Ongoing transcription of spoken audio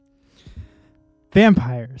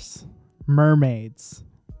Vampires, mermaids,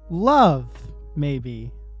 love,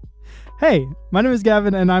 maybe. Hey, my name is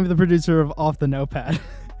Gavin, and I'm the producer of Off the Notepad.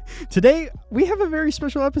 Today, we have a very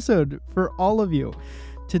special episode for all of you.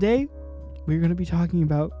 Today, we're going to be talking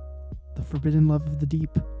about the forbidden love of the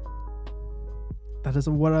deep. That is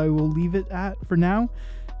what I will leave it at for now.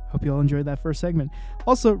 Hope you all enjoyed that first segment.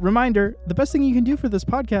 Also, reminder, the best thing you can do for this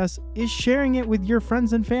podcast is sharing it with your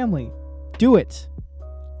friends and family. Do it,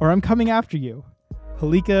 or I'm coming after you.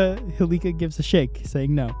 Halika gives a shake,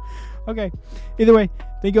 saying no. Okay, either way,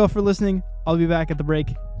 thank you all for listening. I'll be back at the break.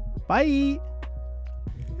 Bye!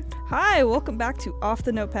 Hi, welcome back to Off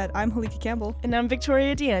the Notepad. I'm Halika Campbell. And I'm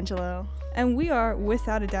Victoria D'Angelo. And we are,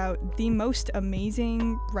 without a doubt, the most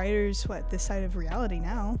amazing writers, this side of reality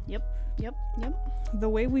now. Yep. The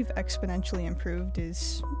way we've exponentially improved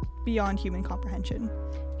is beyond human comprehension.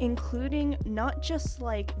 Including not just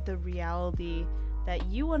like the reality that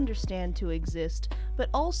you understand to exist, but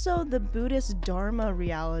also the Buddhist Dharma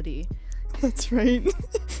reality. That's right.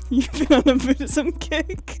 You've been on a Buddhism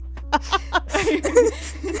kick.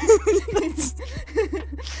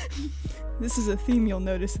 This is a theme you'll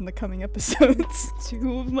notice in the coming episodes.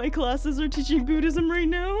 2 of my classes are teaching Buddhism right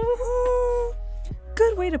now.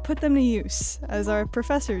 Good way to put them to use, as our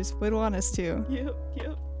professors would want us to. Yep.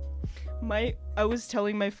 I was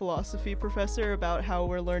telling my philosophy professor about how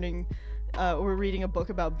we're reading a book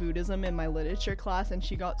about Buddhism in my literature class, and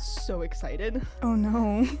she got so excited. Oh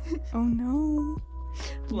no.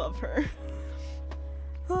 Love her.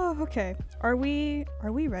 Oh, okay. Are we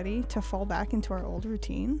ready to fall back into our old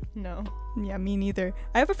routine? No. Yeah, me neither.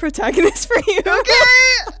 I have a protagonist for you.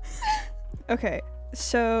 Okay,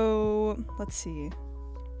 so let's see.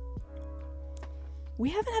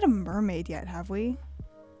 We haven't had a mermaid yet, have we?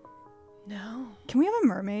 No. Can we have a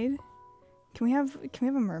mermaid? Can we have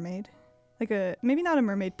a mermaid? Like maybe not a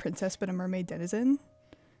mermaid princess, but a mermaid denizen?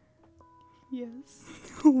 Yes.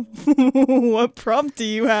 What prompt do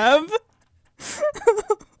you have?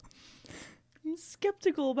 I'm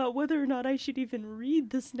skeptical about whether or not I should even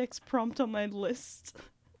read this next prompt on my list.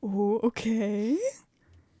 Oh, okay.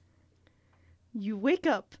 You wake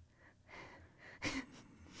up.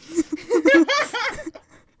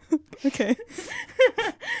 Okay.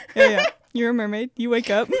 Yeah. You're a mermaid. You wake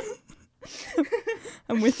up.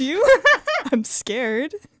 I'm with you. I'm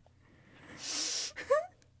scared.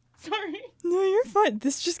 Sorry. No, you're fine.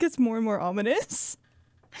 This just gets more and more ominous.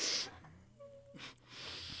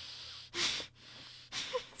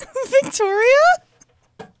 Victoria?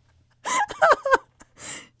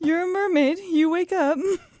 You're a mermaid. You wake up.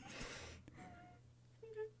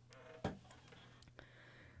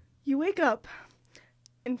 You wake up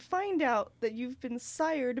and find out that you've been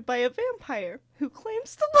sired by a vampire who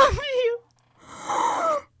claims to love you.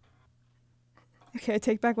 Okay, I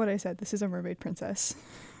take back what I said. This is a mermaid princess.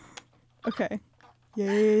 Okay.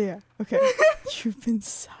 Yeah. Okay. You've been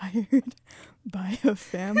sired by a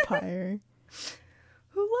vampire.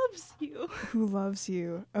 Who loves you? Who loves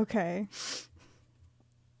you? Okay.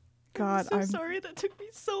 God, I'm so sorry that took me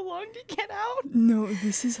so long to get out. No,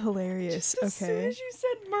 this is hilarious. Just as soon Okay. as you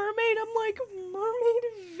said mermaid, I'm like, mermaid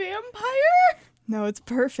vampire? No, it's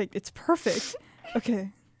perfect. It's perfect.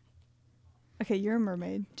 Okay, you're a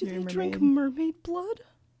mermaid. Do you're they a mermaid. drink mermaid blood?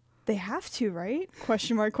 They have to, right?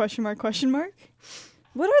 Question mark.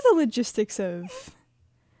 What are the logistics of...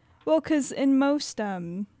 Well, because in most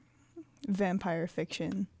vampire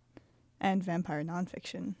fiction and vampire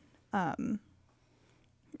nonfiction,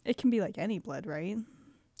 it can be like any blood, right?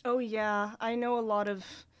 Oh yeah, I know a lot of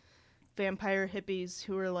vampire hippies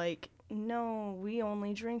who are like, no, we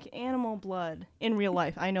only drink animal blood. In real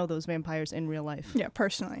life. I know those vampires in real life. Yeah,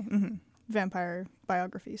 personally. Mm-hmm. Vampire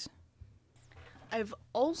biographies. I've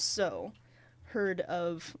also heard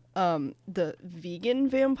of the vegan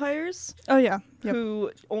vampires. Oh yeah. Yep.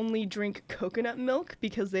 Who only drink coconut milk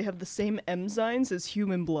because they have the same enzymes as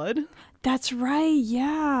human blood. That's right.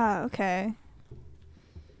 Yeah. Okay.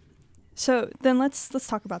 So then let's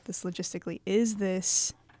talk about this logistically.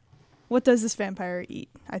 What does this vampire eat?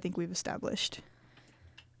 I think we've established.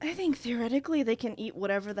 I think theoretically they can eat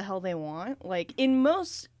whatever the hell they want. Like in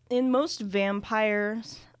most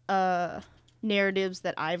vampires narratives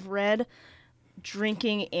that I've read,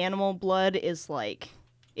 drinking animal blood is like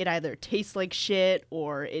it either tastes like shit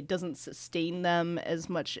or it doesn't sustain them as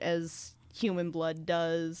much as human blood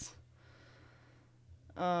does.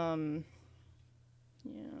 Yeah.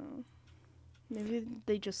 Maybe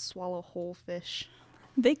they just swallow whole fish.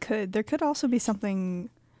 They could. There could also be something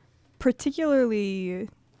particularly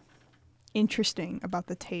interesting about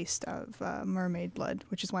the taste of mermaid blood,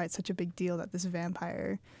 which is why it's such a big deal that this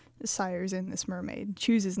vampire sires in this mermaid,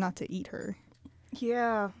 chooses not to eat her.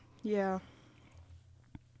 Yeah. What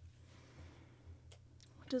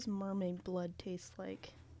does mermaid blood taste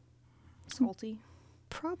like? Salty?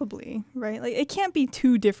 Probably, right? Like, it can't be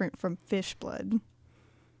too different from fish blood,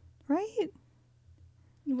 right?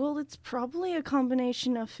 Well, it's probably a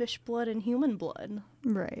combination of fish blood and human blood.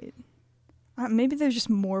 Right. Maybe there's just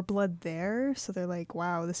more blood there, so they're like,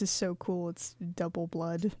 wow, this is so cool. It's double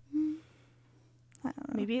blood. I don't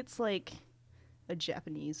know. Maybe it's like a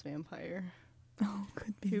Japanese vampire Oh,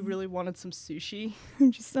 could be. who really wanted some sushi.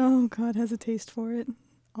 Just, oh, God, has a taste for it.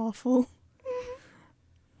 Awful.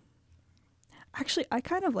 Actually, I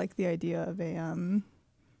kind of like the idea of a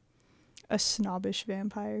snobbish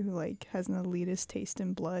vampire who, like, has an elitist taste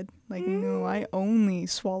in blood. Like, no, I only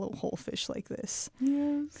swallow whole fish like this.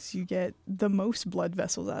 Yes. 'Cause you get the most blood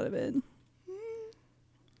vessels out of it.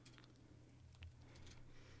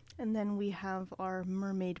 And then we have our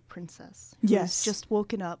mermaid princess. Yes. Who's just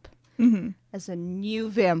woken up Mm-hmm. as a new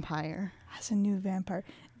vampire. As a new vampire.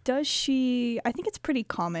 Does she... I think it's pretty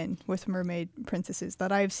common with mermaid princesses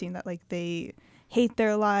that I've seen that, like, they hate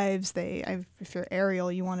their lives. If you're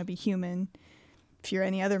Ariel, you want to be human. If you're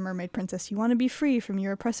any other mermaid princess, you want to be free from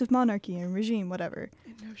your oppressive monarchy and regime, whatever.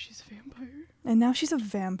 And now she's a vampire. And now she's a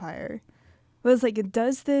vampire. But it's like,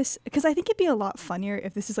 does this... Because I think it'd be a lot funnier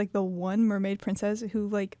if this is, like, the one mermaid princess who,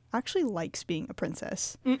 like, actually likes being a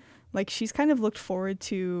princess. Like, she's kind of looked forward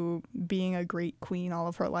to being a great queen all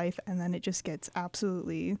of her life, and then it just gets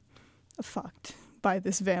absolutely fucked by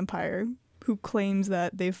this vampire who claims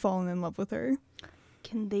that they've fallen in love with her.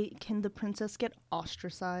 Can the princess get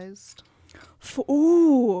ostracized?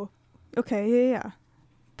 Ooh! Okay, yeah.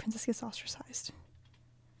 Princess gets ostracized.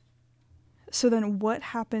 So then what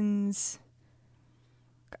happens...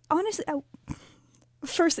 Honestly,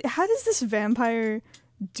 firstly, how does this vampire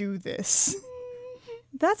do this?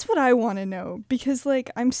 That's what I want to know. Because,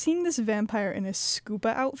 like, I'm seeing this vampire in a scuba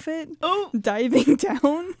outfit diving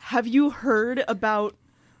down. Have you heard about...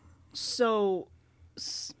 So,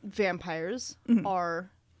 vampires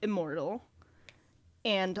are immortal.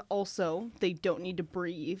 And also, they don't need to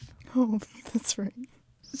breathe. Oh, that's right.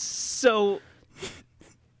 So,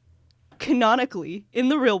 canonically, in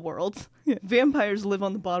the real world, vampires live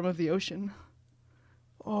on the bottom of the ocean.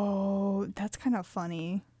 Oh, that's kind of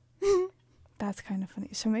funny. That's kind of funny.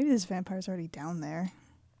 So maybe this vampire's already down there.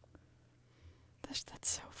 That's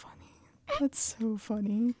so funny. That's so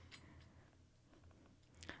funny.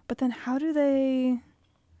 But then how do they...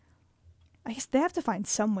 I guess they have to find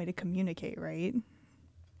some way to communicate, right?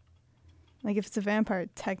 Like, if it's a vampire,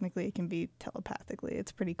 technically it can be telepathically.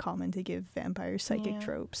 It's pretty common to give vampires psychic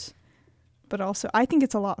tropes. But also, I think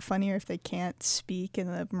it's a lot funnier if they can't speak and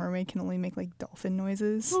the mermaid can only make, like, dolphin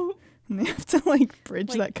noises. And they have to, like,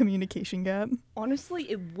 bridge that communication gap.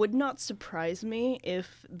 Honestly, it would not surprise me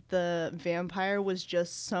if the vampire was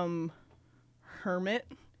just some hermit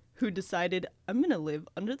who decided, I'm gonna live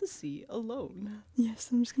under the sea alone. Yes,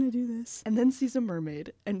 I'm just gonna do this. And then sees a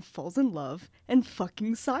mermaid and falls in love and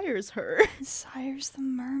fucking sires her. Sires the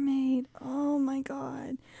mermaid. Oh my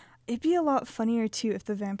god. It'd be a lot funnier too if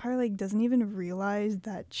the vampire, like, doesn't even realize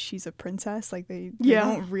that she's a princess. Like, they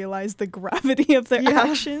don't realize the gravity of their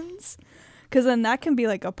actions. Because then that can be,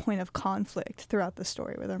 like, a point of conflict throughout the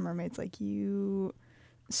story where the mermaid's like, you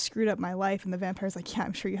screwed up my life, and the vampire's like, yeah,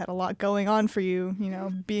 I'm sure you had a lot going on for you, you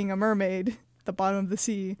know, being a mermaid at the bottom of the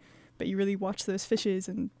sea, but you really watch those fishes.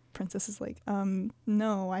 And princess is like,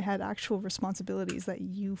 no, I had actual responsibilities that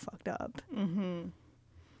you fucked up.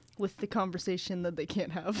 With the conversation that they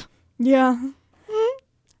can't have. Yeah.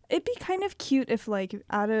 It'd be kind of cute if, like,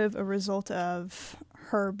 out of a result of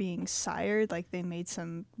her being sired, like, they made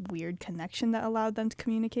some weird connection that allowed them to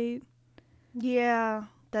communicate. Yeah,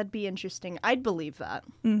 that'd be interesting. I'd believe that.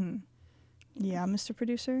 Yeah, Mr.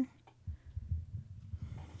 Producer?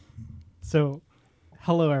 So,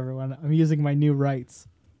 hello everyone. I'm using my new rights.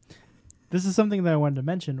 This is something that I wanted to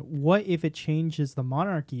mention. What if it changes the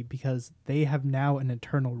monarchy because they have now an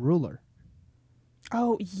eternal ruler?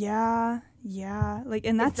 Oh, yeah. Yeah. Like,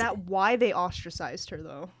 and that's... Is that why they ostracized her,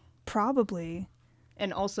 though? Probably.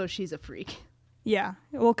 And also, she's a freak. Yeah.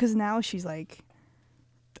 Well, because now she's, like,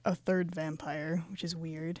 a third vampire, which is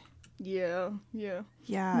weird. Yeah. Yeah.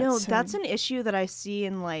 No, so... that's an issue that I see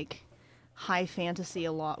in, like, high fantasy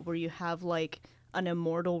a lot, where you have, like, an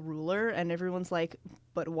immortal ruler, and everyone's like,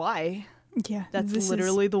 but why? Yeah. That's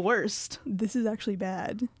literally the worst. This is actually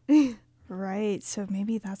bad. Right. So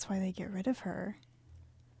maybe that's why they get rid of her.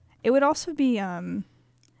 It would also be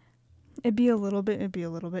it'd be a little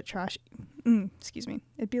bit trashy. Excuse me.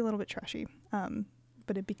 It'd be a little bit trashy. But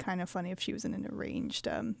it'd be kind of funny if she was in an arranged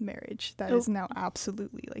marriage that is now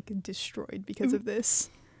absolutely, like, destroyed because of this.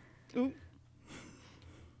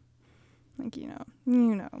 Like, you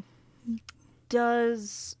know.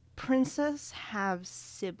 Does Princess have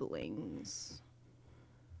siblings?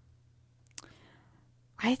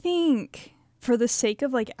 I think for the sake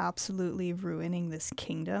of, like, absolutely ruining this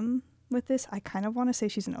kingdom with this, I kind of want to say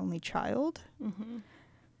she's an only child. Mm-hmm.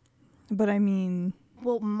 But I mean...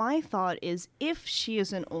 Well, my thought is if she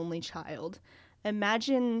is an only child,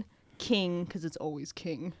 imagine King, because it's always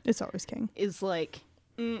King. It's always King. Is like,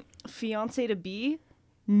 fiance to be,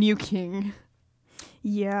 new king.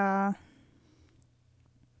 Yeah.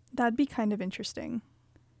 That'd be kind of interesting.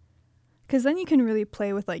 Because then you can really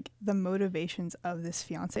play with, like, the motivations of this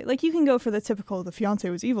fiance. Like, you can go for the typical, the fiance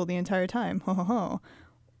was evil the entire time. Ho, ho, ho.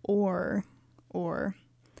 Or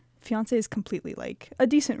fiance is completely, like, a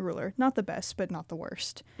decent ruler. Not the best, but not the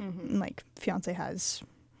worst. Mm-hmm. Like, fiance has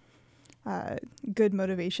good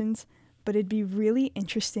motivations. But it'd be really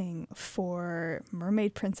interesting for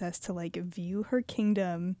Mermaid Princess to, like, view her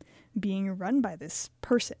kingdom being run by this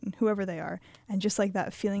person, whoever they are, and just, like,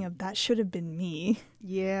 that feeling of that should have been me.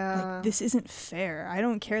 Yeah. Like, this isn't fair. I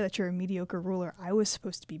don't care that you're a mediocre ruler. I was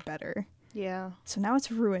supposed to be better. Yeah. So now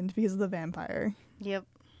it's ruined because of the vampire. Yep.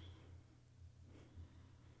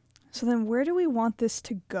 So then where do we want this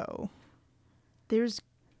to go? There's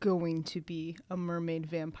going to be a mermaid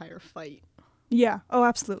vampire fight. Yeah. Oh,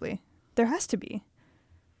 absolutely. There has to be.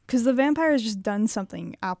 Because the vampire has just done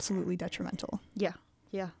something absolutely detrimental. Yeah.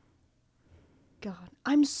 Yeah. God.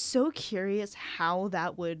 I'm so curious how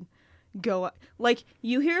that would go. Like,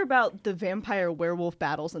 you hear about the vampire werewolf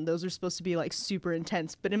battles, and those are supposed to be, like, super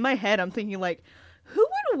intense. But in my head, I'm thinking, like, who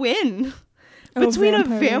would win between a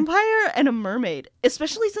vampire and a mermaid?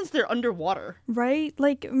 Especially since they're underwater. Right?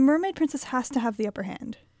 Like, Mermaid Princess has to have the upper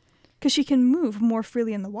hand. Because she can move more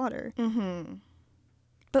freely in the water. Mm-hmm.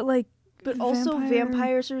 But, like, But also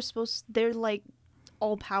vampires are they're like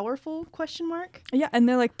all-powerful, ? Yeah, and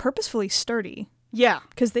they're like purposefully sturdy. Yeah.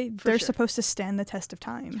 Because they're sure. supposed to stand the test of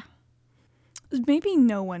time. Maybe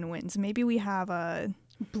no one wins. Maybe we have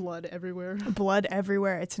blood everywhere. Blood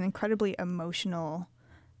everywhere. It's an incredibly emotional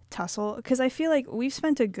tussle. Because I feel like we've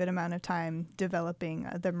spent a good amount of time developing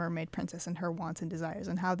the Mermaid Princess and her wants and desires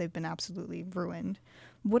and how they've been absolutely ruined.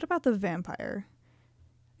 What about the vampire?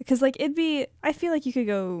 Because, like, I feel like you could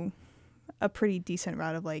go a pretty decent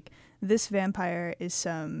route of, like, this vampire is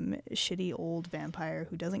some shitty old vampire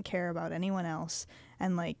who doesn't care about anyone else,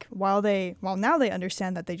 and, like, while now they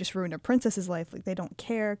understand that they just ruined a princess's life, like, they don't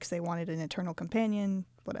care because they wanted an eternal companion,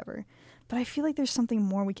 whatever. But I feel like there's something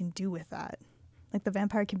more we can do with that. Like, the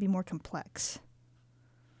vampire can be more complex.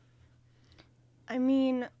 I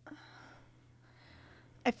mean,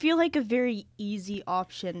 I feel like a very easy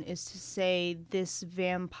option is to say this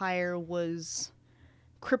vampire was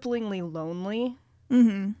cripplingly lonely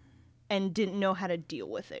Mm-hmm. and didn't know how to deal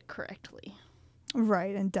with it correctly.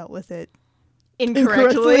 Right, and dealt with it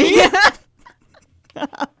Incorrectly.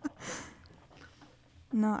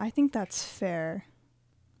 No, I think that's fair.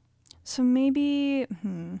 So maybe,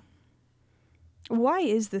 why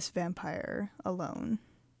is this vampire alone?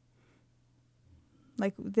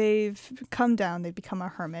 Like, they've come down, they've become a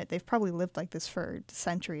hermit. They've probably lived like this for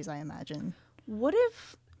centuries, I imagine. What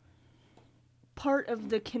if part of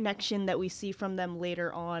the connection that we see from them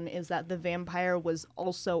later on is that the vampire was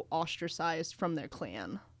also ostracized from their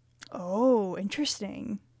clan? Oh,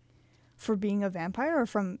 interesting. For being a vampire or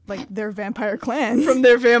from, like, their vampire clan? From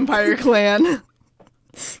their vampire clan.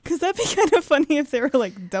 Because that'd be kind of funny if they were,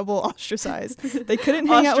 like, double ostracized. They couldn't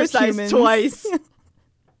hang out with Ostracized humans. twice.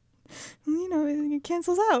 You know, it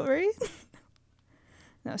cancels out, right?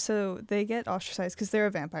 No, so they get ostracized because they're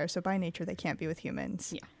a vampire, so by nature they can't be with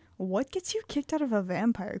humans. Yeah. What gets you kicked out of a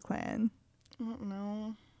vampire clan? I don't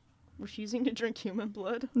know. Refusing to drink human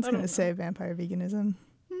blood? I was going to say vampire veganism.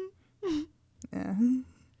 Yeah.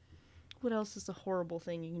 What else is a horrible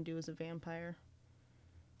thing you can do as a vampire?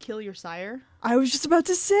 Kill your sire? I was just about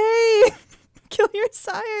to say! Kill your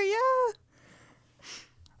sire, yeah!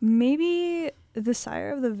 Maybe the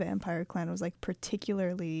sire of the vampire clan was, like,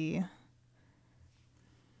 particularly...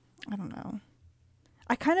 I don't know.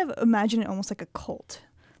 I kind of imagine it almost like a cult.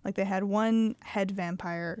 Like, they had one head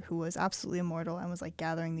vampire who was absolutely immortal and was, like,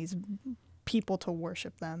 gathering these people to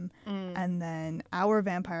worship them. And then our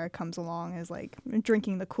vampire comes along and is, like,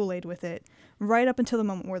 drinking the Kool-Aid with it right up until the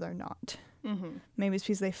moment where they're not. Mm-hmm. Maybe it's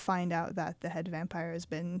because they find out that the head vampire has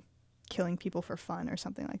been killing people for fun or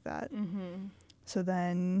something like that. Mm-hmm. So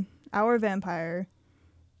then our vampire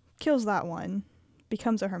kills that one,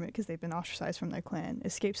 becomes a hermit because they've been ostracized from their clan,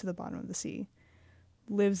 escapes to the bottom of the sea,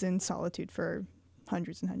 lives in solitude for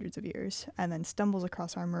hundreds and hundreds of years, and then stumbles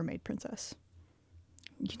across our mermaid princess.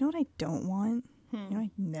 You know what I don't want? You know,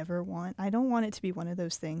 I don't want it to be one of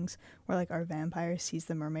those things where like our vampire sees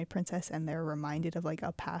the mermaid princess and they're reminded of like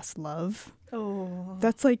a past love. Oh.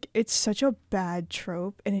 That's like, it's such a bad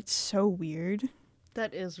trope and it's so weird.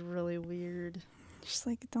 That is really weird. Just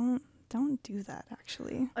like, don't do that,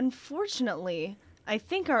 actually. Unfortunately, I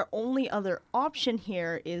think our only other option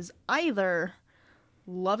here is either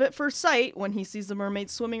love at first sight when he sees the mermaid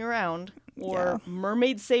swimming around, or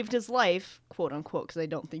mermaid saved his life, quote unquote, because I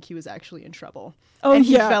don't think he was actually in trouble. Oh, and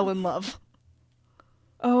he yeah. fell in love.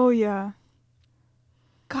 Oh, yeah.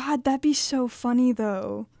 God, that'd be so funny,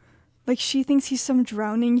 though. Like, she thinks he's some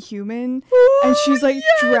drowning human, and she's, like,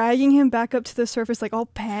 dragging him back up to the surface, like, all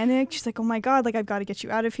panicked. She's like, oh, my God, like, I've got to get you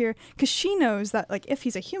out of here. Because she knows that, like, if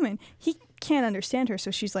he's a human, he can't understand her. So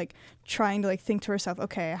she's, like, trying to, like, think to herself,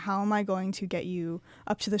 okay, how am I going to get you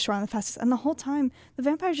up to the shore on the fastest? And the whole time, the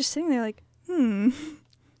vampire's just sitting there, like,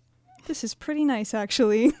 this is pretty nice,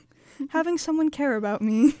 actually. Having someone care about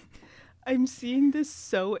me. I'm seeing this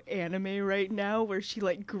so anime right now, where she,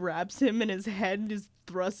 like, grabs him and his head is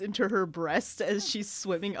thrust into her breast as she's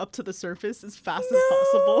swimming up to the surface as fast as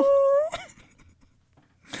possible.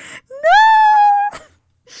 No!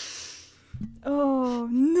 Oh,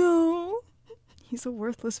 no. He's a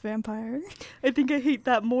worthless vampire. I think I hate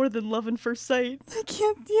that more than love at first sight. I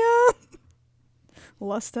can't, yeah.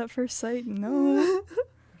 Lust at first sight, no. What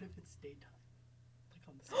if it's daytime? Like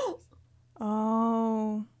on the surface?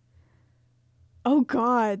 Oh. Oh,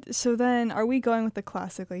 God. So then, are we going with the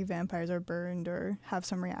classic, like, vampires are burned or have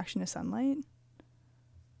some reaction to sunlight?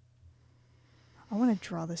 I want to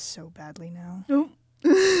draw this so badly now. Oh.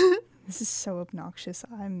 This is so obnoxious.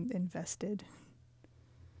 I'm invested.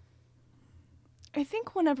 I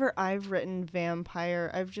think whenever I've written vampire,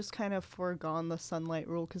 I've just kind of foregone the sunlight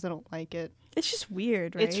rule because I don't like it. It's just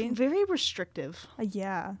weird, right? It's very restrictive.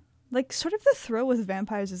 Yeah. Like, sort of the thrill with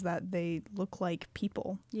vampires is that they look like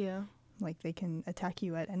people. Yeah. Like, they can attack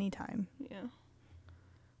you at any time. Yeah.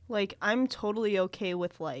 Like, I'm totally okay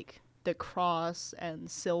with, like, the cross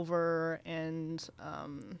and silver and,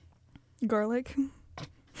 Garlic?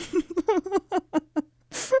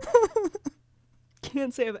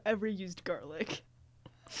 Can't say I've ever used garlic.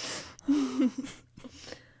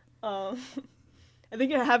 I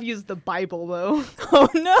think I have used the Bible, though. Oh,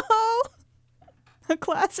 no! A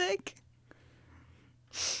classic.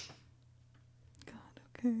 God,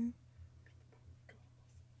 okay.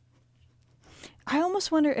 I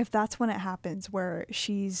almost wonder if that's when it happens, where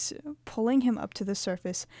she's pulling him up to the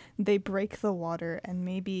surface, they break the water, and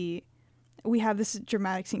maybe we have this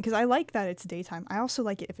dramatic scene, because I like that it's daytime. I also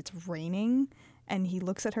like it if it's raining, and he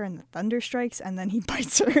looks at her and the thunder strikes, and then he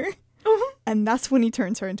bites her. And that's when he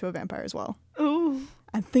turns her into a vampire as well. Oh.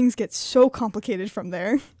 And things get so complicated from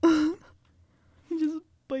there. He just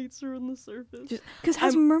bites her on the surface. Because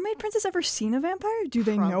has Mermaid Princess ever seen a vampire? Do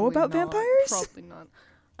they know about vampires? Probably not.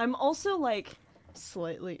 I'm also, like,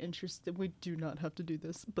 slightly interested. We do not have to do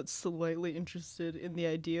this, but slightly interested in the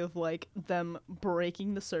idea of, like, them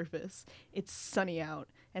breaking the surface. It's sunny out,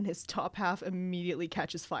 and his top half immediately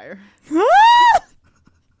catches fire.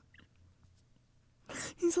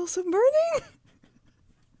 He's also burning.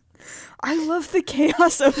 I love the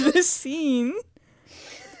chaos of this scene.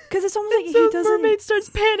 Because it's almost like so he doesn't... mermaid starts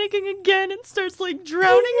panicking again and starts, like,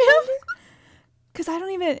 drowning him. Because I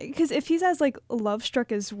don't even... Because if he's as, like,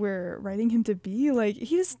 love-struck as we're writing him to be, like,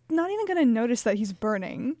 he's not even going to notice that he's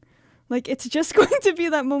burning. Like, it's just going to be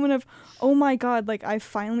that moment of, oh my God, like, I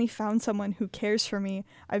finally found someone who cares for me.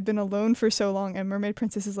 I've been alone for so long. And Mermaid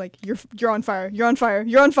Princess is like, you're on fire. You're on fire.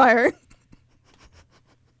 You're on fire.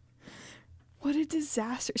 What a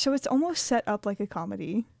disaster. So it's almost set up like a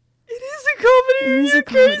comedy. It is a comedy. It is You're a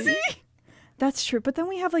comedy. crazy. That's true. But then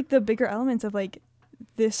we have, like, the bigger elements of, like,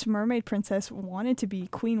 this mermaid princess wanted to be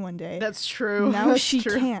queen one day. That's true. Now That's she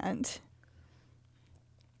true. can't.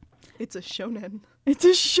 It's a shonen. It's a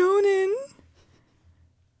shonen.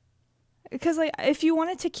 Because, like, if you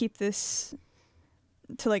wanted to keep this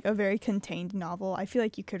to, like, a very contained novel, I feel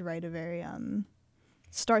like you could write a very,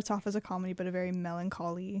 starts off as a comedy, but a very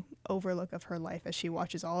melancholy overlook of her life as she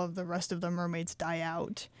watches all of the rest of the mermaids die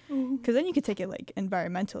out. Because then you could take it, like,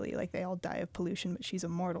 environmentally, like, they all die of pollution, but she's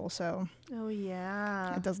immortal, so Oh,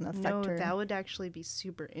 yeah. it doesn't affect her. That would actually be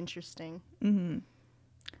super interesting. Mm-hmm.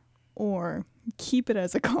 Or keep it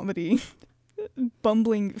as a comedy.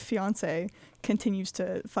 Bumbling fiance continues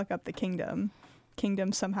to fuck up the kingdom.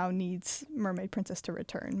 Kingdom somehow needs Mermaid Princess to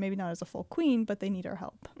return. Maybe not as a full queen, but they need our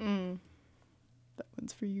help. That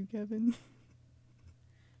one's for you, Kevin.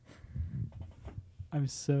 I'm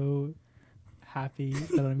so happy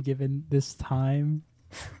that I'm given this time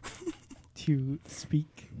to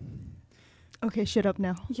speak. Okay, shut up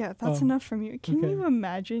now. Yeah, that's Oh, enough from you. Can okay. you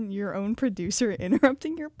imagine your own producer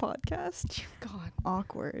interrupting your podcast? God.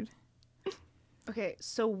 Awkward. Okay,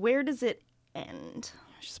 so where does it end?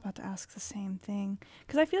 I was just about to ask the same thing.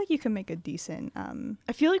 Because I feel like you can make a decent,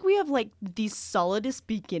 I feel like we have like the solidest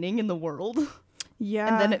beginning in the world, yeah.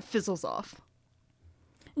 and then it fizzles off.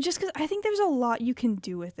 Just because I think there's a lot you can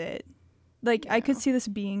do with it. Like, I could Yeah. see this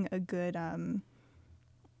being a good, I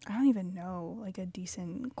don't even know, like a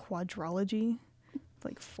decent quadrology,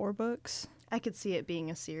 like 4 books. I could see it being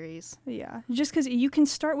a series. Yeah, just because you can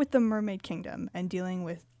start with the Mermaid Kingdom and dealing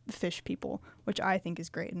with fish people, which I think is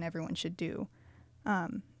great and everyone should do.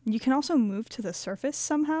 You can also move to the surface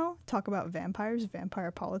somehow, talk about vampires,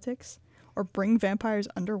 vampire politics, or bring vampires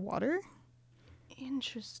underwater.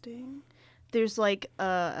 Interesting. There's like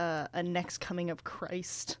a next coming of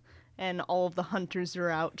Christ, and all of the hunters are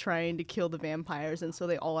out trying to kill the vampires, and so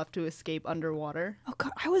they all have to escape underwater. Oh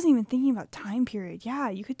god, I wasn't even thinking about time period. Yeah,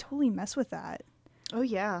 you could totally mess with that. Oh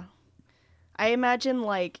yeah. I imagine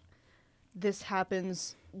like this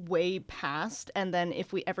happens way past, and then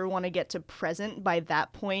if we ever want to get to present, by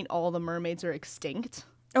that point all the mermaids are extinct.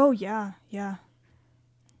 Oh yeah, yeah.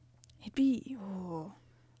 It'd be. Oh,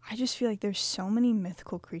 I just feel like there's so many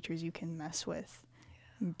mythical creatures you can mess with,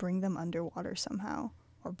 and bring them underwater somehow,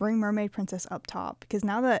 or bring Mermaid Princess up top. Because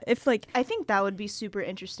now that if like I think that would be super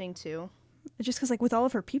interesting too. just because like with all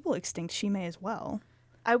of her people extinct, she may as well.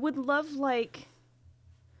 I would love like,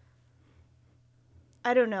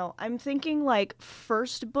 I don't know. I'm thinking like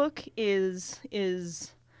first book is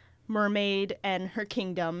Mermaid and her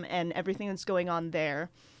kingdom and everything that's going on there.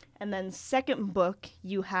 And then second book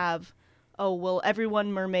you have, oh well,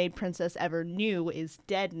 everyone Mermaid Princess ever knew is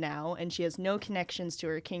dead now and she has no connections to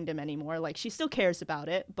her kingdom anymore. Like she still cares about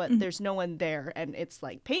it, but there's no one there and it's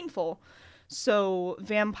like painful. So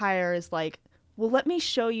Vampire is like, well, let me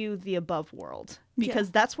show you the above world because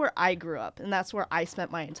that's where I grew up and that's where I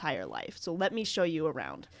spent my entire life. So let me show you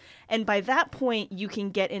around. And by that point, you can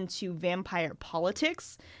get into vampire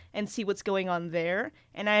politics and see what's going on there.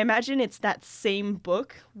 And I imagine it's that same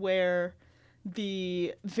book where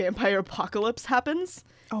the vampire apocalypse happens.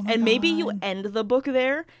 Oh my and maybe you God. end the book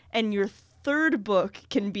there and your third book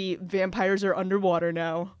can be vampires are underwater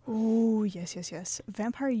now. Oh yes, yes, yes.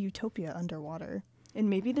 Vampire utopia underwater. And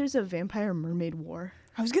maybe there's a vampire mermaid war.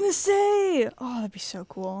 I was gonna say, oh, that'd be so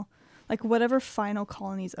cool. Like whatever final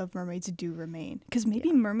colonies of mermaids do remain, because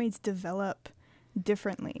maybe mermaids develop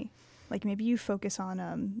differently. Like maybe you focus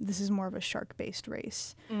on this is more of a shark-based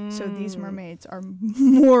race, so these mermaids are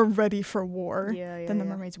more ready for war than the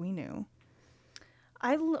mermaids we knew.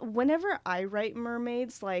 Whenever I write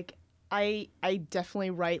mermaids, like I definitely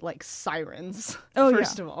write like sirens Oh,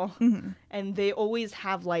 first yeah. of all, and they always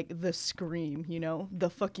have like the scream, you know, the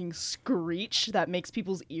fucking screech that makes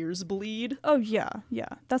people's ears bleed. Oh yeah, yeah.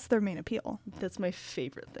 That's their main appeal. That's my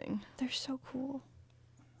favorite thing. They're so cool.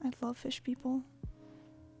 I love fish people.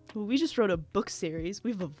 Well, we just wrote a book series.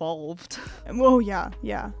 We've evolved. Oh yeah,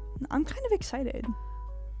 yeah. I'm kind of excited.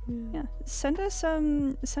 Yeah. Send us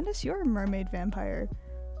your mermaid vampire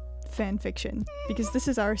fan fiction, because this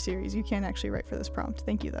is our series. You can't actually write for this prompt.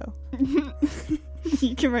 Thank you though.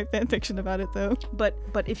 You can write fan fiction about it though. But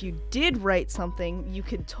if you did write something, you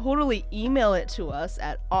could totally email it to us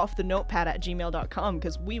at offthenotepad@gmail.com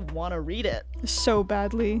because we want to read it. So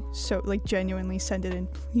badly. So like genuinely send it in,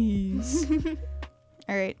 please.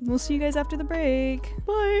 All right. We'll see you guys after the break.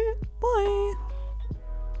 Bye. Bye.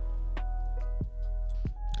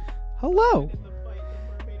 Hello.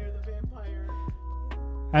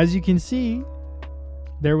 As you can see,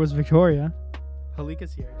 there was Victoria.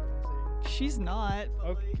 Halika's here. She's not.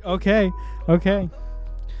 Okay.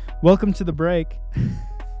 Welcome to the break.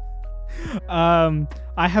 I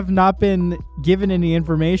have not been given any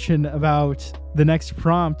information about the next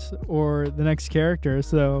prompt or the next character,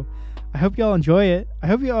 so I hope y'all enjoy it. I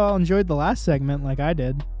hope you all enjoyed the last segment like I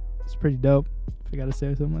did. It's pretty dope, if I gotta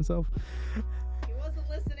say so myself. He wasn't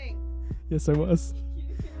listening. Yes, I was.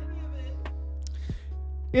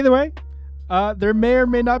 Either way, there may or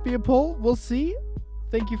may not be a poll. We'll see.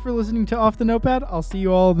 Thank you for listening to Off the Notepad. I'll see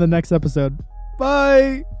you all in the next episode.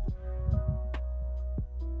 Bye!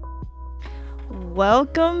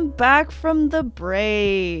 Welcome back from the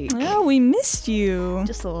break. Oh, we missed you.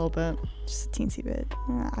 Just a little bit. Just a teensy bit.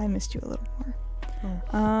 I missed you a little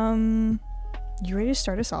more. You ready to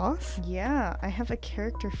start us off? Yeah, I have a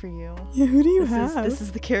character for you. Yeah, who do you have? This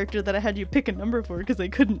is the character that I had you pick a number for because I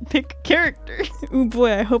couldn't pick a character. Oh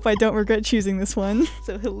boy, I hope I don't regret choosing this one.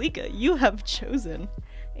 So Halika, you have chosen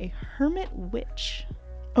a hermit witch.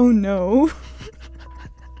 Oh no.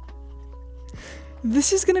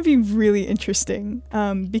 This is going to be really interesting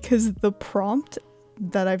because the prompt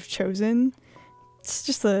that I've chosen, it's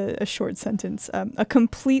just a short sentence. A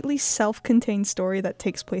completely self-contained story that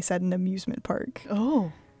takes place at an amusement park.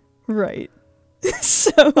 Oh. Right.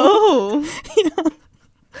 So. Oh. Yeah.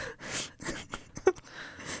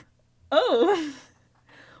 Oh.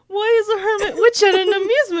 Why is a hermit witch at an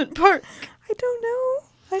amusement park? I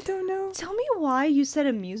don't know. Tell me why you said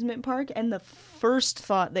amusement park and the first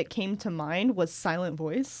thought that came to mind was silent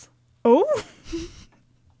voice. Oh?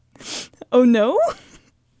 Oh no?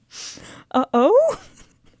 Uh-oh?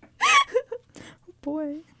 Oh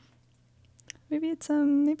boy. Maybe it's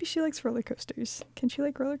maybe she likes roller coasters. Can she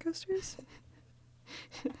like roller coasters?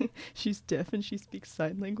 She's deaf and she speaks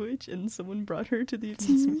sign language and someone brought her to the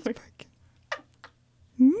amusement park.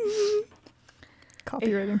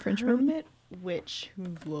 Copyright infringement. Hermit witch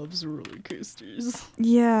who loves roller coasters.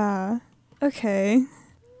 Yeah. Okay.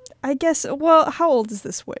 I guess, well, how old is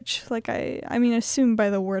this witch? Like, I mean, assume by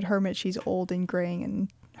the word hermit she's old and graying and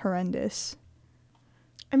horrendous.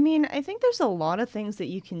 I mean, I think there's a lot of things that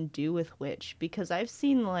you can do with witch because I've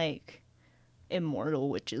seen, like, immortal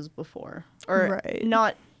witches before. Or Right.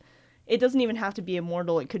 not, it doesn't even have to be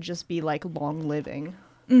immortal, it could just be, like, long living.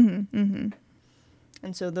 Mm-hmm.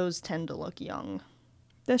 And so those tend to look young.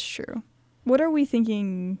 That's true. What are we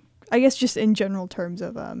thinking, I guess just in general terms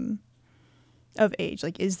of age?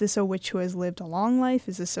 Like, is this a witch who has lived a long life?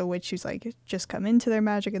 Is this a witch who's, like, just come into their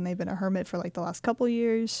magic and they've been a hermit for, like, the last couple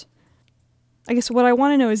years? I guess what I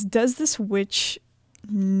want to know is, does this witch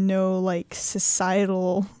know, like,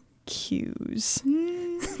 societal cues?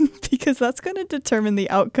 Because that's going to determine the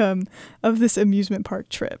outcome of this amusement park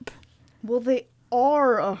trip. Well, they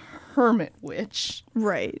are a hermit witch.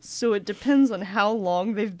 Right. So it depends on how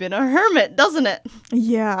long they've been a hermit, doesn't it?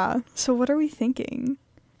 Yeah. So what are we thinking?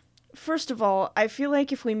 First of all, I feel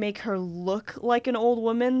like if we make her look like an old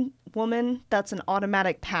woman, that's an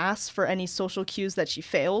automatic pass for any social cues that she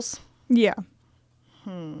fails. Yeah.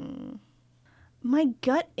 My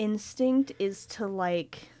gut instinct is to,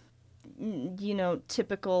 like, you know,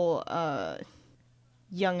 typical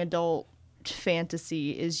young adult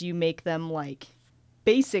fantasy is you make them, like,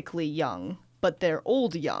 basically young, but they're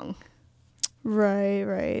old young.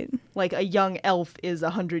 Right. Like, a young elf is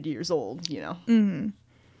 100 years old, you know? Mm-hmm.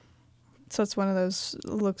 So it's one of those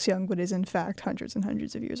looks young, but is in fact hundreds and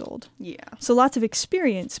hundreds of years old. Yeah. So lots of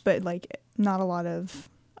experience, but, like, not a lot of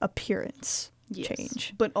appearance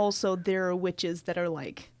change. But also there are witches that are,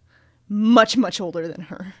 like, much, much older than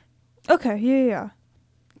her. Okay, yeah.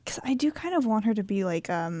 Because I do kind of want her to be, like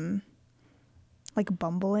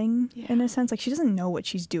bumbling in a sense. Like, she doesn't know what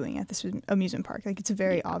she's doing at this amusement park. Like, it's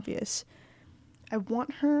very obvious. I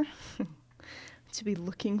want her to be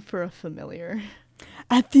looking for a familiar.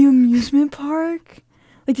 At the amusement park?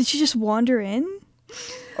 Like, did she just wander in?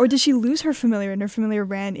 Or did she lose her familiar and her familiar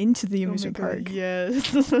ran into the amusement park?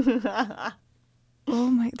 Yes.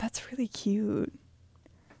 Oh my, that's really cute.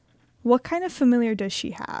 What kind of familiar does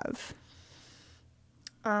she have?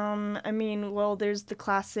 I mean, well, there's the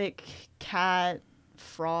classic cat,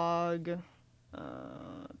 frog,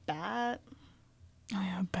 bat. Oh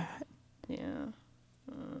yeah, bat. Yeah.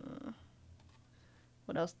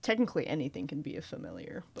 What else? Technically anything can be a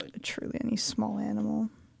familiar, but Truly any small animal.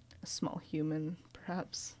 a small human,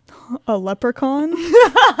 perhaps. A leprechaun?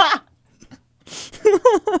 I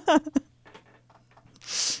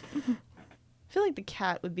feel like the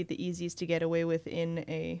cat would be the easiest to get away with in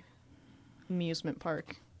a amusement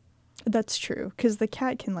park. That's true, because the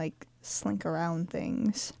cat can, like, slink around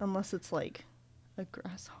things. Unless it's, like, a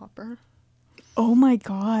grasshopper. Oh my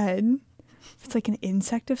god. If it's, like, an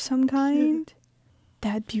insect of some kind,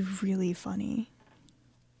 that'd be really funny.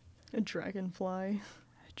 A dragonfly.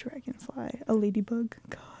 A dragonfly. A ladybug.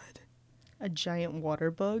 God. A giant water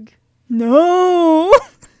bug. No!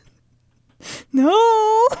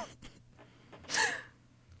 No! God,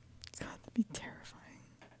 that'd be terrifying.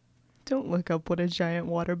 Don't look up what a giant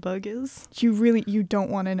water bug is. You don't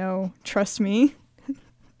want to know. Trust me.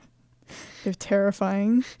 They're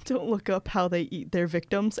terrifying. Don't look up how they eat their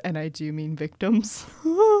victims, and I do mean victims.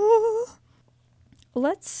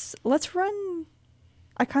 Let's run.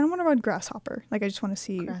 I kind of want to run grasshopper. Like, I just want to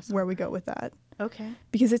see where we go with that. Okay.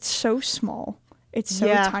 Because it's so small. It's so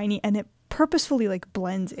tiny, and it purposefully, like,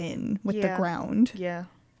 blends in with the ground. Yeah.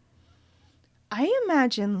 I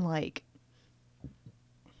imagine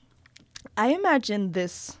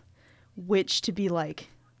this witch to be, like,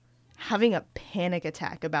 having a panic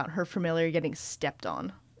attack about her familiar getting stepped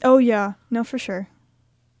on. Oh, yeah. No, for sure.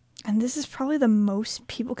 And this is probably the most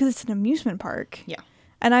people, because it's an amusement park. Yeah.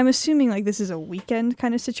 And I'm assuming, like, this is a weekend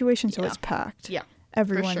kind of situation, so it's packed. Yeah.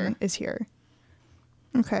 Everyone sure. is here.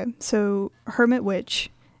 Okay, so Hermit Witch,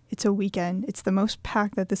 it's a weekend. It's the most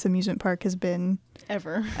packed that this amusement park has been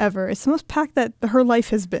Ever. It's the most packed that her life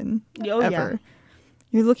has been Oh, ever. yeah.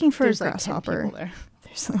 You're looking for There's a like 10 grasshopper. people there.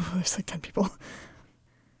 There's like 10 people.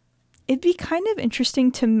 It'd be kind of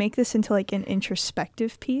interesting to make this into like an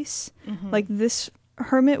introspective piece. Mhm. Like this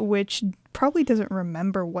Hermit Witch probably doesn't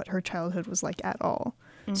remember what her childhood was like at all.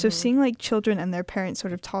 So Mhm. seeing like children and their parents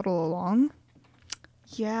sort of toddle along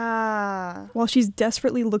Yeah. while she's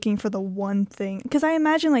desperately looking for the one thing, because I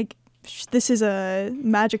imagine like this is a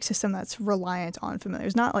magic system that's reliant on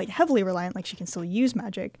familiars, not like heavily reliant, like she can still use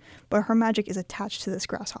magic, but her magic is attached to this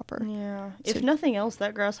grasshopper. Yeah. So- If nothing else,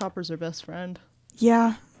 that grasshopper's her best friend.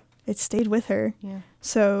 Yeah, it stayed with her. Yeah.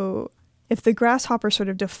 So if the grasshopper sort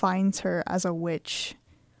of defines her as a witch,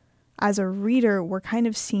 as a reader, we're kind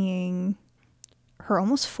of seeing her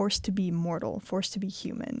almost forced to be mortal, forced to be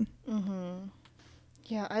human. Mm-hmm.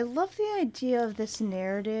 Yeah, I love the idea of this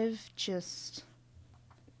narrative just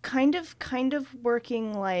kind of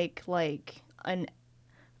working like an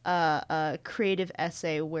a creative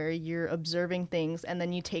essay where you're observing things and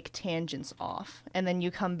then you take tangents off and then you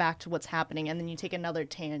come back to what's happening and then you take another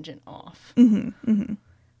tangent off. Mm-hmm, mm-hmm.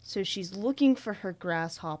 So she's looking for her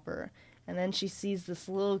grasshopper and then she sees this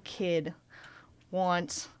little kid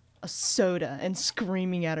want a soda and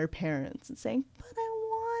screaming at her parents and saying, "But I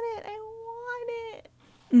want it, I want it."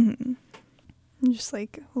 Mm-hmm. I'm just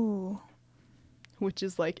like, oh. Which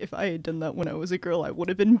is like, if I had done that when I was a girl, I would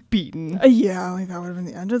have been beaten. Yeah, like that would have been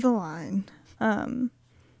the end of the line.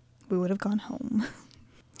 We would have gone home.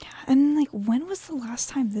 Yeah, and like, when was the last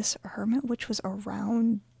time this Hermit Witch was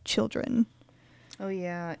around children? Oh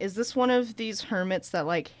yeah. Is this one of these hermits that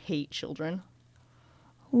like hate children?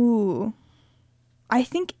 Ooh. I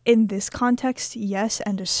think in this context, yes,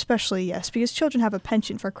 and especially yes, because children have a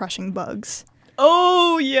penchant for crushing bugs.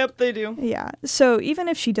 Oh, yep, they do. Yeah, so even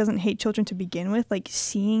if she doesn't hate children to begin with, like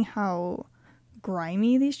seeing how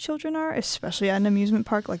grimy these children are, especially at an amusement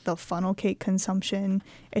park, like the funnel cake consumption,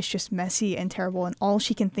 it's just messy and terrible, and all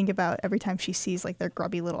she can think about every time she sees like their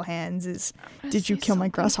grubby little hands is, did you kill my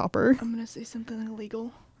grasshopper? I'm gonna say something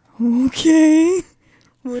illegal. Okay.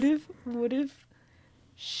 What if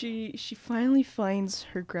she finally finds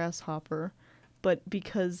her grasshopper, but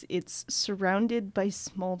because it's surrounded by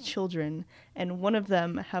small children and one of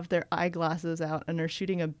them have their eyeglasses out and are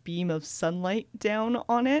shooting a beam of sunlight down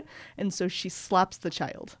on it, and so she slaps the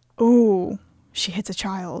child. Oh, she hits a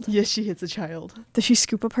child. Yes, she hits a child. Does she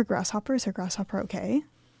scoop up her grasshopper? Is her grasshopper okay?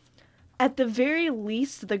 At the very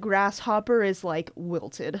least, the grasshopper is like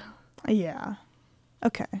wilted. Yeah.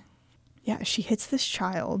 Okay. Yeah, she hits this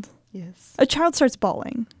child. Yes. A child starts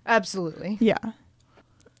bawling. Absolutely. Yeah.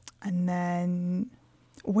 And then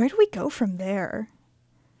where do we go from there?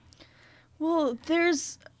 Well,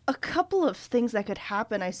 there's a couple of things that could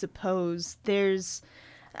happen, I suppose.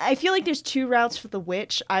 I feel like there's two routes for the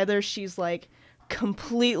witch. Either she's like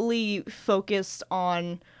completely focused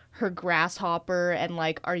on her grasshopper and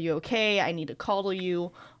like, are you okay? I need to coddle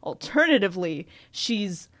you. Alternatively,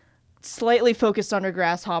 she's slightly focused on her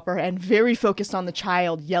grasshopper and very focused on the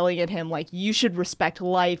child, yelling at him like, you should respect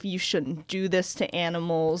life, you shouldn't do this to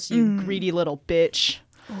animals, you greedy little bitch.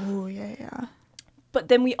 Oh, yeah. But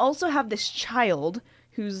then we also have this child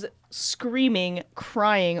who's screaming,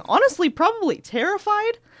 crying, honestly probably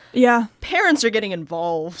terrified. Yeah. Parents are getting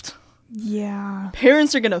involved. Yeah.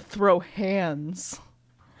 Parents are gonna throw hands.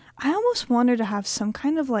 I almost want her to have some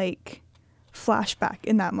kind of like flashback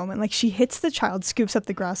in that moment. Like she hits the child, scoops up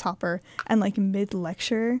the grasshopper, and like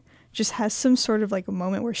mid-lecture just has some sort of like a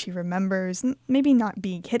moment where she remembers, maybe not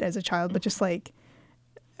being hit as a child, but just like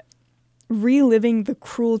reliving the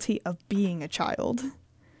cruelty of being a child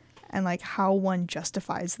and like how one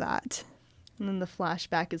justifies that. And then the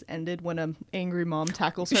flashback is ended when an angry mom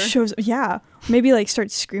tackles her. Maybe like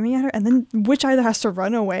starts screaming at her, and then Witch either has to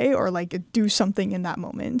run away or like do something in that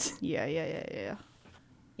moment. Yeah.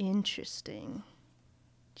 Interesting.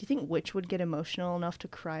 Do you think Witch would get emotional enough to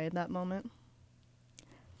cry in that moment?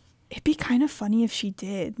 It'd be kind of funny if she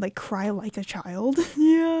did, like cry like a child.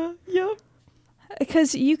 Yeah.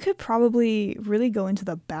 Because you could probably really go into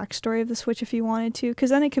the backstory of this witch if you wanted to, because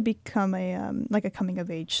then it could become a like a coming of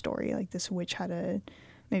age story. Like this witch had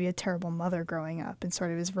maybe a terrible mother growing up and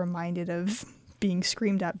sort of is reminded of being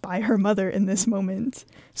screamed at by her mother in this moment.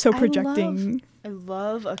 So projecting. I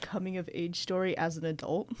love a coming of age story as an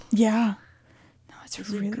adult. Yeah. No, it's Those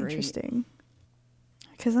are really great. interesting.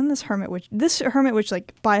 Because then this hermit witch,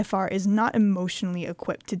 like by far is not emotionally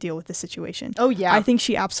equipped to deal with the situation. Oh yeah. I think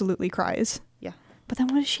she absolutely cries. Yeah. But then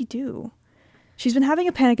what does she do? She's been having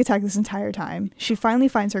a panic attack this entire time. She finally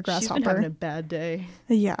finds her grasshopper. She's been having a bad day.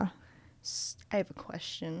 Yeah. I have a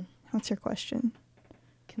question. What's your question?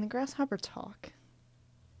 Can the grasshopper talk?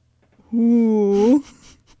 Ooh.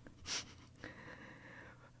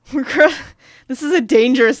 This is a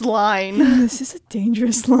dangerous line. This is a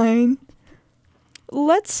dangerous line.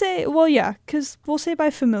 Let's say, well, yeah, because we'll say by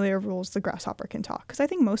familiar rules, the grasshopper can talk. Because I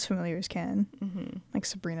think most familiars can. Mm-hmm. Like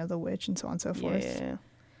Sabrina the Witch and so on and so forth. Yeah.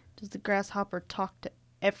 Does the grasshopper talk to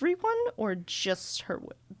everyone or just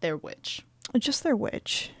their witch? Just their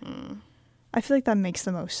witch. Mm. I feel like that makes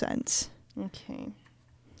the most sense. Okay.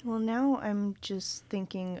 Well, now I'm just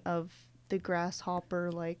thinking of the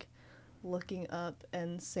grasshopper, like, looking up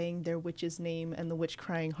and saying their witch's name and the witch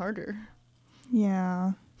crying harder.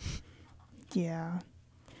 Yeah. Yeah.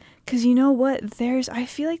 Because you know what? I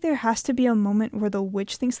feel like there has to be a moment where the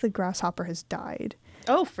witch thinks the grasshopper has died.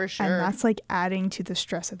 Oh, for sure. And that's like adding to the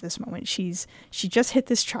stress of this moment. She just hit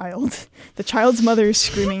this child. The child's mother is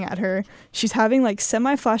screaming at her. She's having like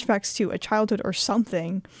semi-flashbacks to a childhood or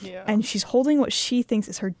something. Yeah. And she's holding what she thinks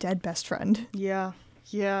is her dead best friend. Yeah.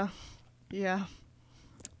 Yeah. Yeah.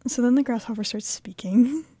 So then the grasshopper starts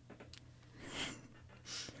speaking.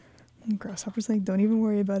 And the grasshopper's like, don't even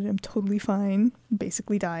worry about it. I'm totally fine.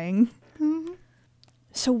 Basically dying. Mm-hmm.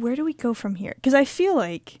 So where do we go from here? Because I feel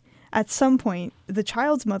like at some point, the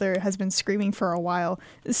child's mother has been screaming for a while,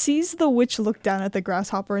 sees the witch look down at the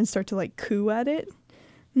grasshopper and start to like coo at it.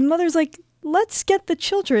 And the mother's like, let's get the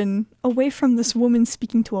children away from this woman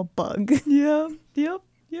speaking to a bug. Yeah. Yep.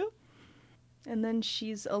 And then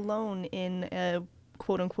she's alone in a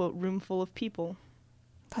quote-unquote room full of people.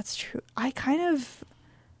 That's true. I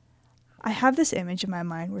have this image in my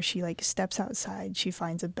mind where she like steps outside, she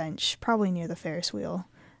finds a bench, probably near the Ferris wheel,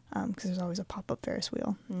 because there's always a pop-up Ferris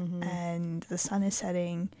wheel, and the sun is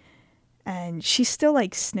setting, and she's still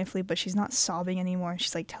like sniffly, but she's not sobbing anymore.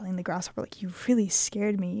 She's like telling the grasshopper, like, you really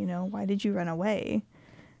scared me, you know, why did you run away?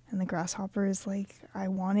 And the grasshopper is like, I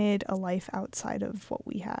wanted a life outside of what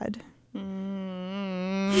we had.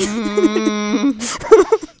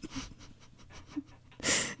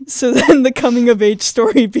 So then the coming of age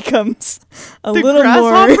story becomes a little more. The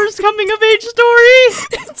grasshopper's coming of age story.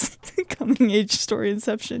 It's the coming age story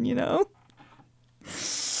inception, you know.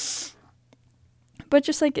 But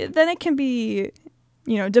just like then it can be,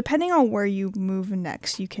 you know, depending on where you move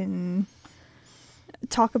next, you can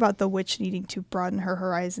talk about the witch needing to broaden her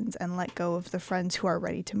horizons and let go of the friends who are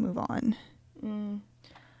ready to move on.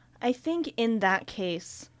 I think in that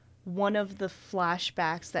case, one of the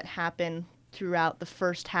flashbacks that happen throughout the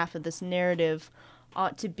first half of this narrative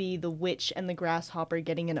ought to be the witch and the grasshopper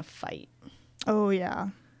getting in a fight. Oh, yeah.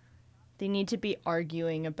 They need to be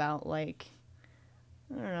arguing about, like,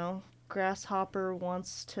 I don't know, grasshopper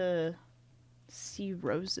wants to see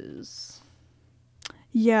roses.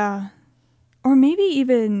 Yeah. Or maybe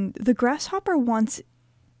even the grasshopper wants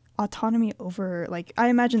autonomy over, like, I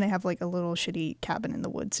imagine they have like a little shitty cabin in the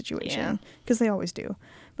woods situation, because they always do.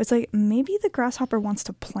 But it's like maybe the grasshopper wants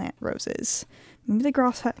to plant roses. Maybe the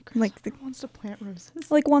grasshopper wants to plant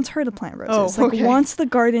roses. Like wants her to plant roses. Oh, okay. Like wants the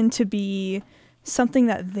garden to be something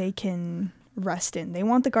that they can rest in. They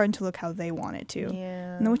want the garden to look how they want it to.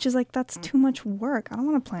 Yeah. And the witch is like, that's too much work. I don't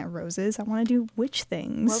want to plant roses. I want to do witch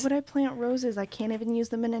things. Why would I plant roses? I can't even use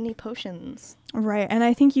them in any potions. Right. And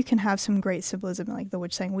I think you can have some great symbolism, like the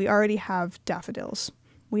witch saying, we already have daffodils.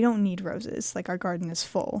 We don't need roses. Like, our garden is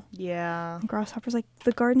full. Yeah. And Grasshopper's like,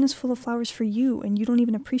 the garden is full of flowers for you, and you don't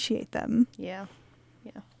even appreciate them. Yeah.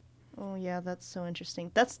 Oh, yeah, that's so interesting.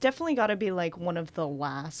 That's definitely got to be, like, one of the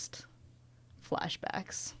last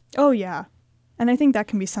flashbacks. Oh, yeah. And I think that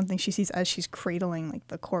can be something she sees as she's cradling, like,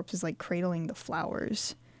 the corpse is, like, cradling the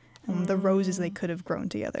flowers and the roses they could have grown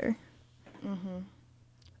together. Mm-hmm.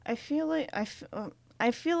 I feel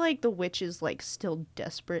like the witch is, like, still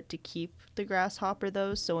desperate to keep the grasshopper,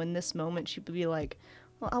 though, so in this moment she would be like,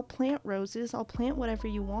 well, I'll plant roses, I'll plant whatever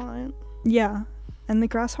you want. Yeah. And the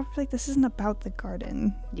grasshopper's like, this isn't about the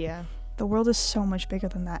garden. Yeah. The world is so much bigger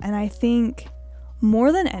than that. And I think,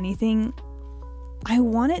 more than anything, I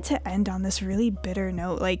want it to end on this really bitter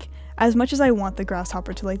note. Like, as much as I want the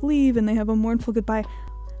grasshopper to, like, leave and they have a mournful goodbye,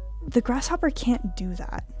 the grasshopper can't do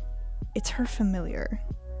that. It's her familiar.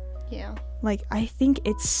 Yeah. Like, I think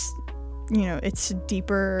it's, you know, its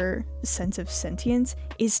deeper sense of sentience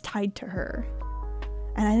is tied to her.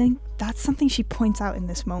 And I think that's something she points out in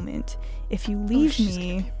this moment. If you leave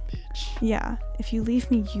me, yeah, if you leave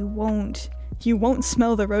me, you won't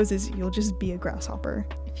smell the roses. You'll just be a grasshopper.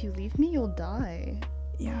 If you leave me, you'll die.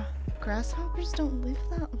 Yeah. Grasshoppers don't live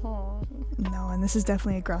that long. No, and this is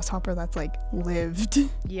definitely a grasshopper that's, like, lived.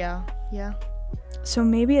 Yeah. So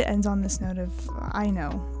maybe it ends on this note of, I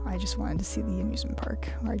know, I just wanted to see the amusement park.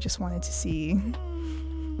 Or I just wanted to see...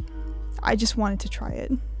 I just wanted to try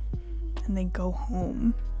it and then go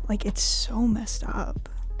home. Like, it's so messed up.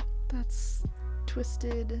 That's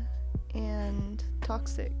twisted and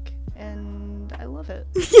toxic, and I love it.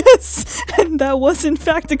 Yes, and that was in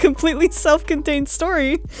fact a completely self-contained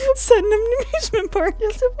story set in an amusement park.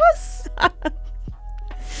 Yes, it was.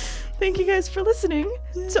 Thank you guys for listening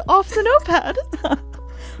to Off the Notepad.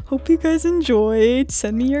 Hope you guys enjoyed.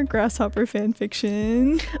 Send me your grasshopper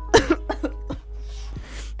fanfiction.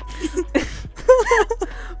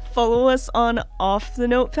 Follow us on Off the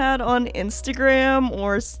Notepad on Instagram,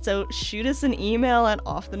 or shoot us an email at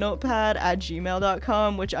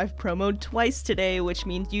offthenotepad@gmail.com, which I've promoted twice today, which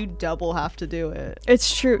means you double have to do it.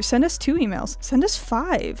 It's true. Send us 2 emails. Send us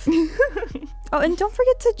 5. Oh, and don't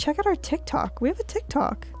forget to check out our TikTok. We have a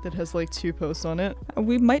TikTok. That has like 2 posts on it.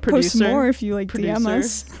 We might post Producer. more if you like DM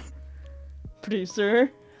us.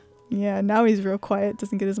 Producer. Yeah, now he's real quiet.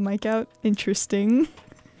 Doesn't get his mic out. Interesting.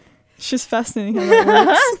 It's just fascinating how that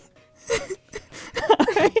works. All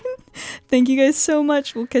right. Thank you guys so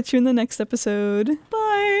much. We'll catch you in the next episode.